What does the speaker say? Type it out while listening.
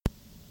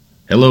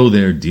Hello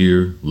there,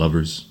 dear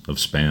lovers of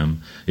spam.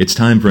 It's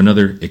time for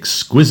another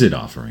exquisite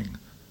offering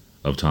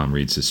of Tom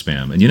Reads His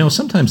Spam. And you know,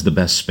 sometimes the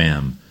best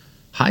spam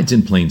hides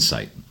in plain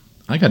sight.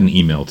 I got an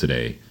email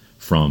today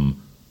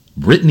from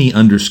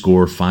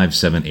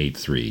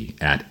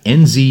Brittany_5783 at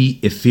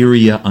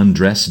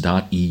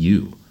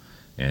nzetheriaundress.eu.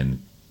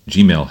 And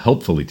Gmail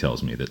helpfully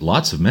tells me that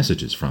lots of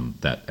messages from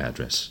that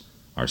address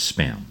are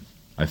spam.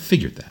 I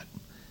figured that.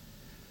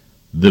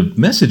 The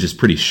message is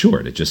pretty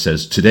short. It just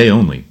says, today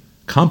only,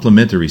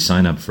 complimentary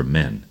sign up for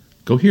men.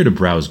 Go here to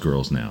browse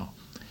girls now.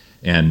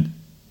 And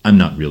I'm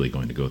not really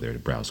going to go there to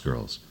browse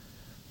girls.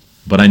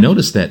 But I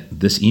noticed that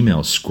this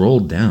email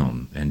scrolled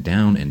down and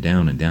down and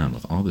down and down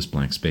with all this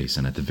blank space.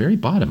 And at the very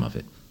bottom of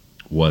it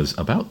was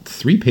about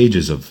 3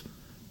 pages of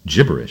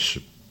gibberish.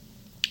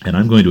 And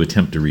I'm going to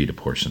attempt to read a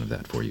portion of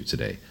that for you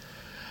today.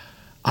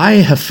 I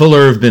have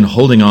fuller been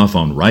holding off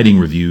on writing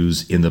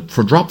reviews in the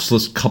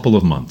fordropsless couple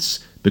of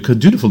months. Because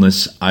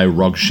dutifulness, I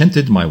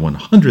rogshented my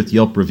 100th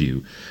Yelp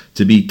review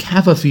to be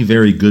cavafi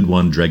very good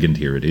one dregend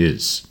here it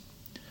is.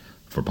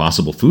 For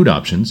possible food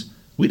options,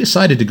 we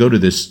decided to go to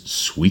this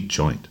sweet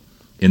joint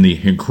in the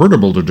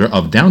incredible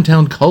of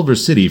downtown Culver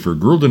City for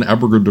Gulden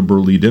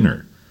Abergerdeburly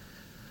dinner.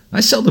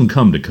 I seldom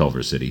come to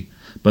Culver City,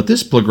 but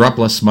this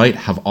plagroplas might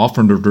have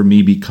offered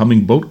me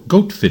becoming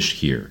goatfish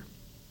here.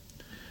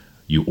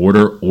 You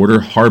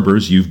order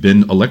harbors you've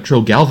been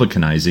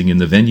electro-galvanizing in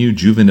the venue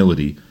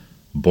juvenility,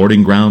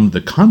 boarding ground the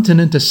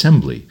Continent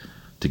Assembly,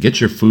 to get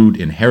your food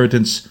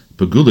inheritance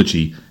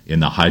Pagulici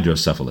in the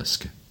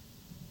hydrocephalisk.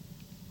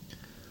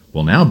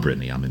 Well now,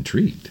 Brittany, I'm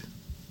intrigued.